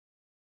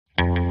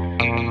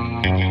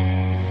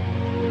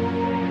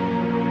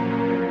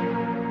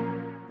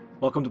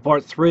Welcome to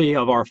part 3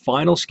 of our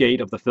final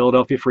skate of the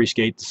Philadelphia Free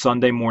Skate, the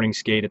Sunday morning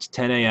skate. It's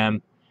 10 a.m.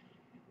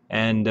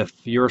 and if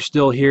you're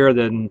still here,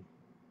 then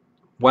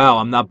wow,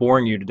 I'm not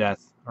boring you to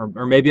death.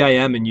 Or maybe I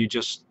am and you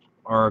just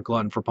are a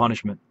glutton for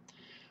punishment.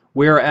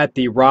 We're at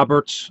the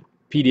Roberts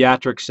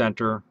Pediatric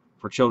Center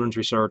for Children's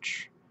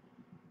Research.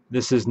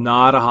 This is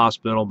not a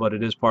hospital, but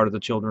it is part of the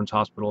Children's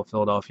Hospital of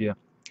Philadelphia.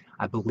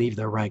 I believe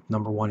they're ranked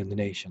 #1 in the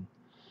nation.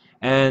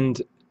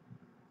 And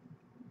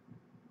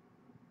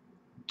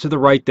to the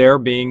right there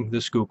being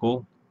the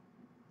Schuylkill,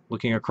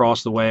 looking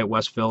across the way at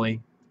West Philly.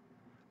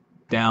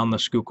 Down the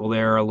Schuylkill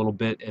there a little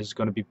bit is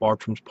going to be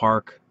Bartram's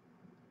Park.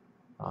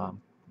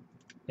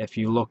 If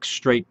you look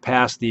straight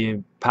past the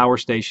power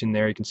station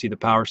there, you can see the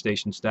power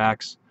station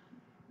stacks.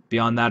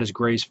 Beyond that is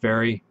Gray's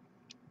Ferry.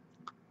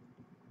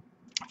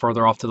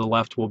 Further off to the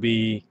left will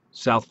be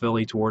South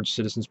Philly towards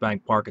Citizens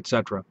Bank Park,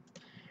 etc.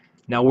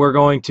 Now we're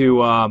going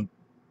to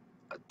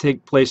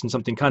take place in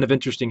something kind of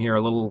interesting here,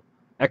 a little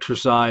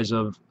exercise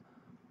of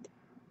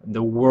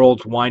the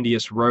world's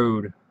windiest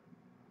road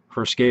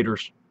for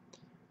skaters.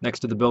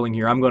 Next to the building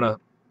here, I'm going to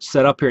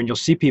set up here and you'll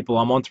see people.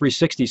 I'm on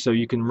 360, so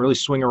you can really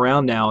swing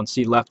around now and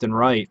see left and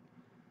right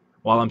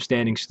while I'm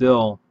standing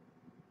still.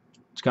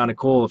 It's kind of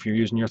cool if you're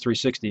using your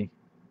 360.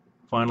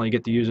 Finally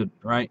get to use it,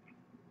 right?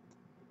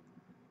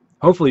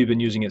 Hopefully you've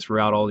been using it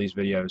throughout all these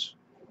videos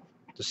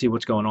to see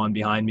what's going on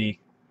behind me.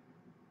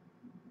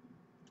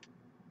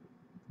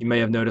 You may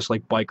have noticed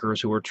like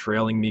bikers who are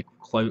trailing me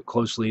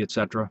closely,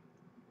 etc.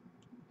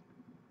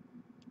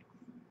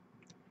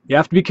 You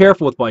have to be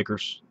careful with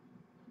bikers.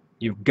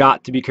 You've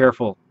got to be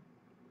careful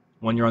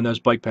when you're on those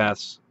bike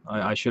paths.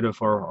 I should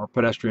have, or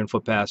pedestrian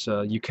footpaths.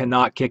 You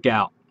cannot kick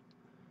out.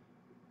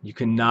 You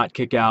cannot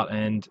kick out,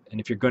 and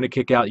if you're going to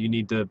kick out, you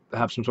need to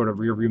have some sort of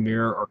rear view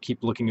mirror or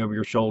keep looking over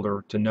your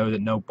shoulder to know that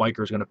no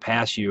biker is going to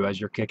pass you as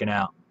you're kicking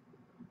out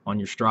on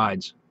your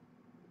strides.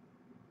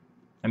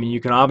 I mean,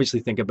 you can obviously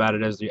think about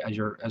it as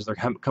they're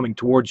coming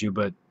towards you,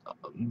 but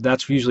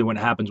that's usually when it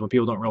happens, when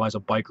people don't realize a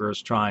biker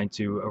is trying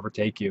to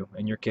overtake you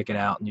and you're kicking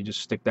out and you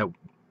just stick that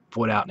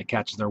foot out and it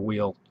catches their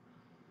wheel.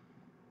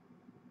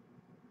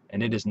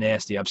 And it is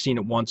nasty. I've seen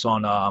it once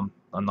on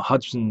the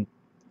Hudson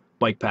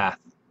bike path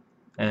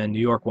in New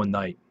York one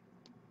night.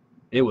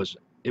 It was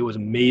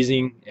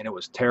amazing, and it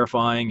was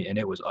terrifying, and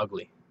it was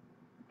ugly.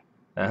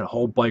 That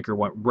whole biker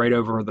went right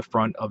over the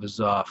front of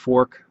his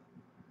fork.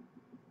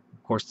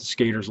 Of course, the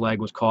skater's leg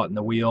was caught in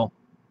the wheel.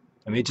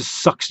 I mean, it just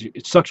sucks.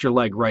 It sucks your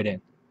leg right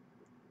in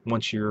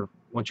once your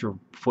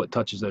foot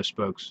touches those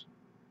spokes.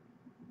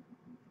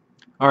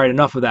 All right,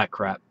 enough of that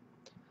crap.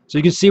 So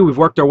you can see we've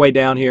worked our way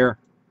down here.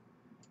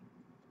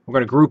 We're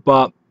going to group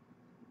up.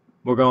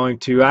 We're going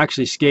to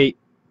actually skate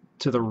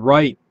to the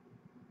right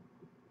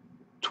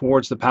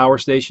towards the power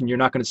station. You're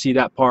not going to see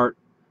that part.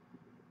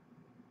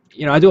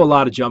 You know, I do a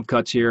lot of jump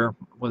cuts here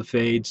with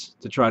fades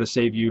to try to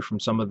save you from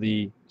some of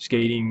the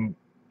skating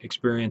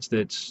experience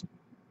that's,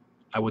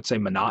 I would say,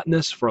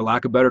 monotonous, for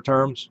lack of better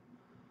terms.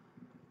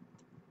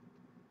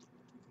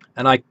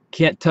 And I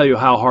can't tell you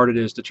how hard it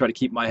is to try to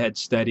keep my head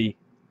steady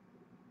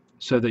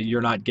so that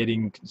you're not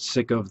getting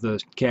sick of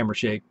the camera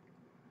shake.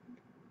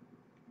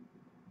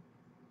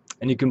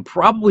 And you can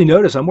probably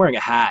notice I'm wearing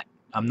a hat.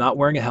 I'm not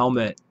wearing a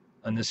helmet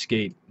on this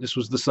skate. This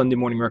was the Sunday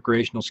morning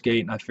recreational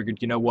skate, and I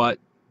figured, you know what?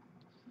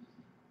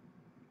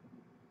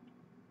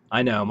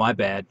 I know, my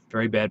bad.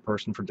 Very bad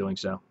person for doing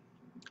so.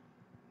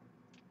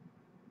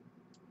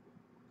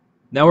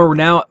 Now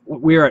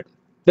we're at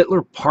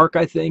Fittler Park,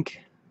 I think.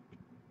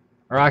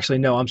 Or actually,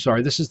 no, I'm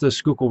sorry. This is the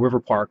Schuylkill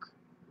River Park.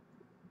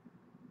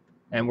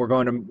 And we're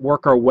going to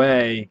work our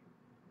way.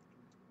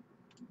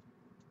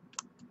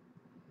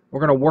 We're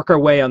going to work our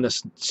way on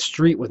this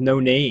street with no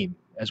name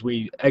as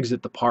we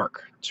exit the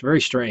park. It's very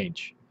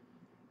strange.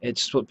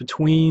 It's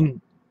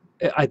between,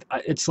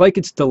 it's like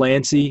it's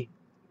Delancey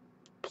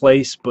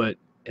Place, but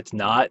it's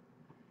not.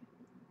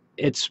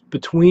 It's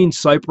between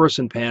Cypress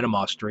and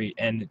Panama Street,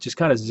 and it just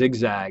kind of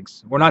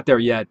zigzags. We're not there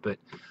yet, but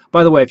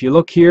by the way, if you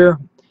look here,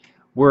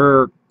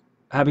 we're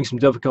having some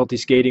difficulty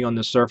skating on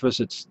the surface.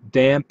 It's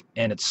damp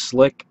and it's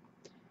slick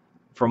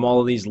from all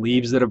of these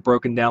leaves that have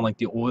broken down, like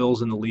the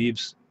oils in the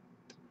leaves.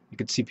 You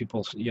can see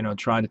people, you know,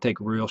 trying to take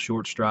real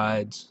short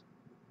strides.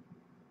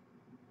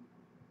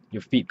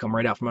 Your feet come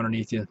right out from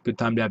underneath you. Good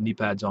time to have knee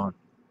pads on.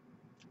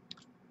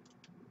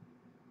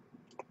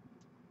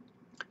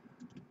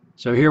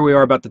 So here we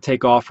are about to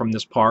take off from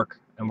this park,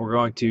 and we're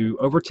going to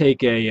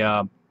overtake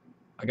a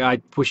guy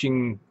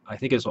pushing, I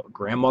think his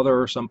grandmother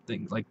or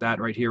something like that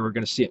right here. You're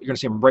going to see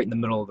him right in the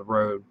middle of the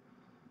road.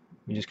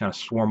 We just kind of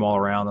swarm all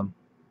around him.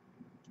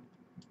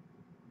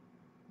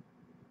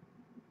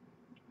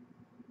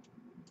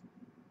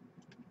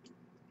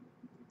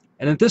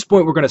 And at this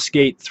point, we're going to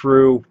skate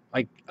through,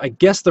 I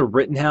guess, the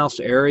Rittenhouse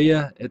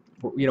area.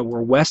 You know,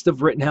 we're west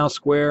of Rittenhouse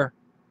Square.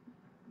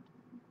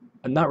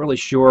 I'm not really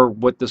sure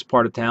what this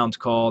part of town's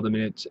called. I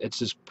mean, it's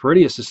just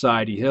pretty a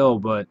Society Hill,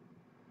 but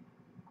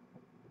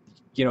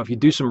you know, if you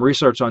do some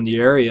research on the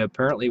area,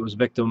 apparently it was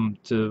victim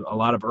to a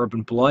lot of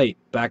urban blight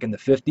back in the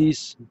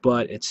 50s,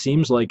 but it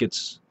seems like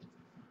it's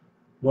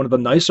one of the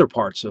nicer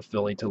parts of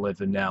Philly to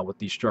live in now with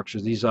these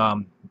structures. These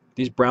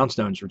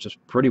brownstones are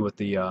just pretty with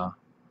the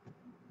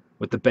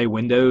bay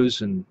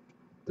windows and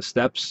the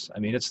steps. I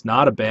mean, it's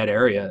not a bad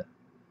area.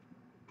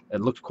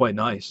 It looks quite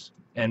nice.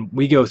 And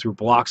we go through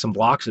blocks and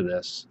blocks of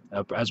this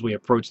as we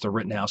approach the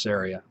Rittenhouse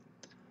area.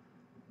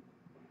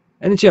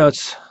 And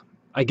it's,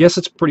 I guess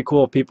it's pretty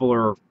cool if people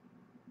are,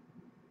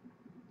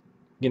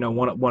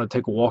 want to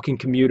take a walking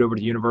commute over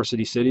to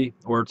University City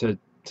or to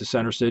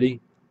Center City.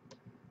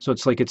 So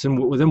it's like it's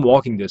within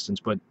walking distance,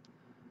 but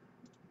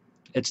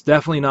it's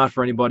definitely not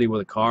for anybody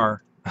with a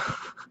car.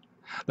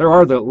 There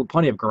are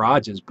plenty of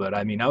garages, but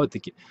I mean, I would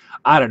think,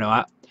 I don't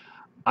know.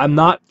 I'm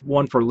not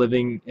one for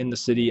living in the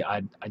city.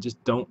 I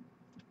just don't.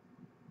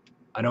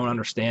 I don't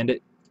understand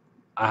it.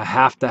 I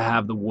have to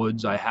have the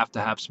woods. I have to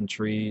have some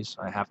trees.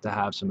 I have to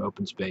have some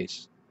open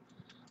space.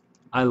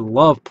 I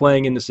love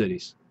playing in the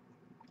cities,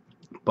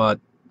 but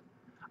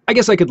I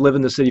guess I could live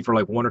in the city for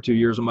like 1 or 2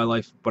 years of my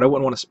life, but I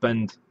wouldn't want to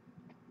spend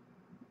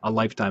a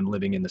lifetime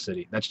living in the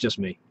city. That's just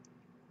me.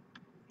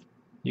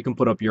 You can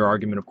put up your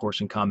argument, of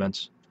course, in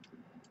comments.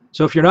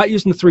 So if you're not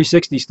using the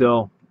 360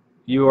 still,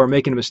 you are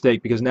making a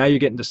mistake, because now you're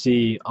getting to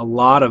see a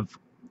lot of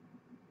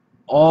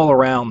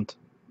all-around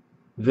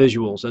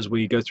visuals as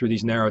we go through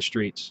these narrow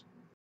streets.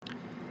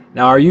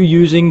 Now, are you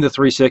using the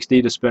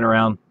 360 to spin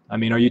around? I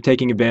mean, are you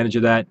taking advantage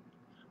of that,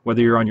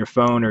 whether you're on your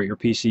phone or your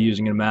PC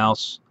using a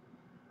mouse?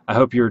 I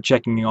hope you're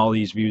checking all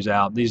these views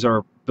out. These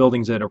are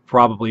buildings that are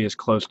probably as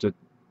close to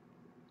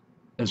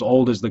as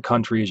old as the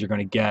country as you're going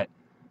to get,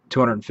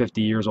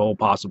 250 years old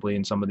possibly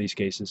in some of these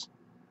cases.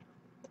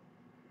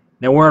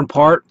 Now we're in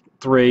part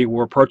 3,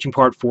 we're approaching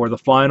part 4. The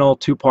final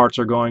 2 parts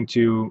are going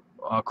to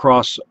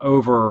cross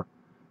over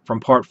from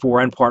part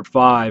 4 and part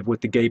 5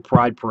 with the Gay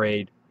Pride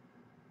Parade.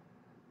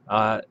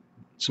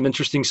 Some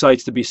interesting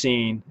sights to be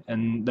seen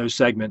in those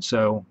segments,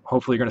 so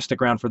hopefully you're going to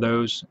stick around for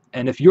those.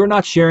 And if you're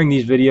not sharing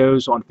these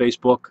videos on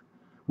Facebook,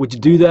 would you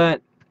do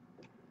that,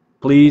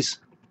 please?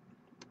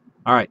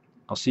 All right,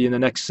 I'll see you in the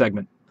next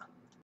segment.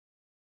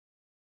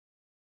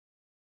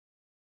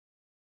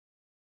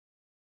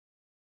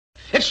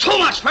 It's too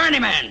much for any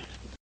man.